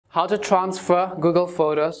How to transfer Google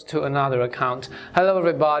Photos to another account. Hello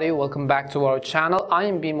everybody, welcome back to our channel. I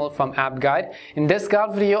am Bimal from App Guide. In this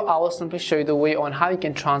guide video, I will simply show you the way on how you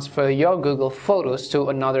can transfer your Google Photos to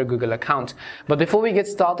another Google account. But before we get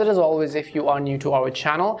started, as always, if you are new to our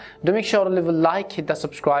channel, do make sure to leave a like, hit the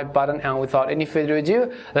subscribe button, and without any further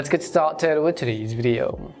ado, let's get started with today's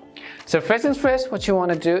video. So first things first, what you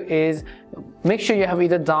want to do is make sure you have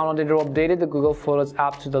either downloaded or updated the Google Photos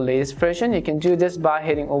app to the latest version. You can do this by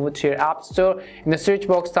heading over to your App Store, in the search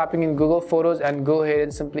box typing in Google Photos, and go ahead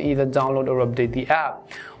and simply either download or update the app.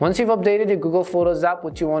 Once you've updated your Google Photos app,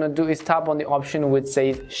 what you want to do is tap on the option which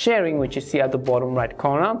says sharing, which you see at the bottom right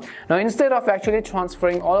corner. Now instead of actually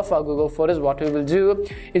transferring all of our Google Photos, what we will do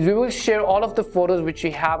is we will share all of the photos which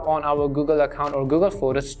we have on our Google account or Google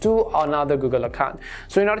Photos to another Google account.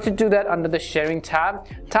 So in order to do that, under the sharing tab,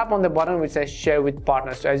 tap on the button which says share with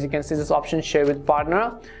partner. So as you can see, this option share with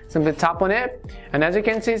partner, simply tap on it, and as you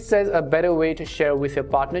can see, it says a better way to share with your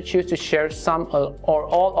partner. Choose to share some or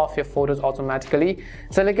all of your photos automatically.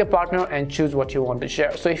 Select a partner and choose what you want to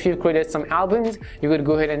share. So if you've created some albums, you could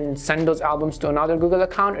go ahead and send those albums to another Google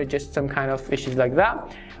account or just some kind of issues like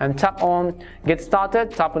that, and tap on get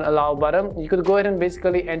started, tap on allow button. You could go ahead and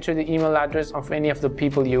basically enter the email address of any of the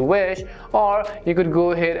people you wish, or you could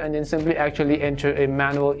go ahead and then simply actually enter a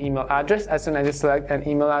manual email address. As soon as you select an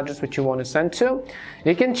email address which you want to send to,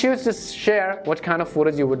 you can choose to share what kind of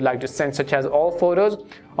photos you would like to send, such as all photos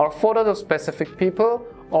or photos of specific people,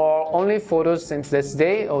 or only photos since this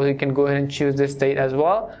day, or you can go ahead and choose this date as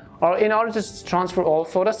well. Or in order to transfer all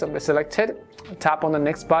photos, simply select it, tap on the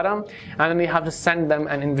next button, and then you have to send them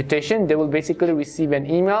an invitation. They will basically receive an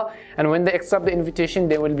email, and when they accept the invitation,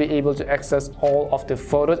 they will be able to access all of the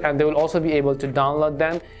photos, and they will also be able to download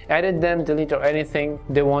them, edit them, delete, or anything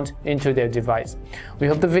they want into their device. We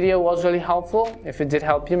hope the video was really helpful. If it did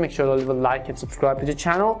help you, make sure to leave a like and subscribe to the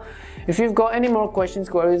channel. If you've got any more questions,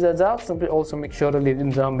 queries, or doubts, simply also make sure to leave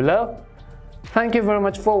them down below. Thank you very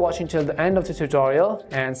much for watching till the end of the tutorial,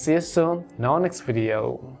 and see you soon in our next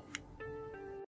video.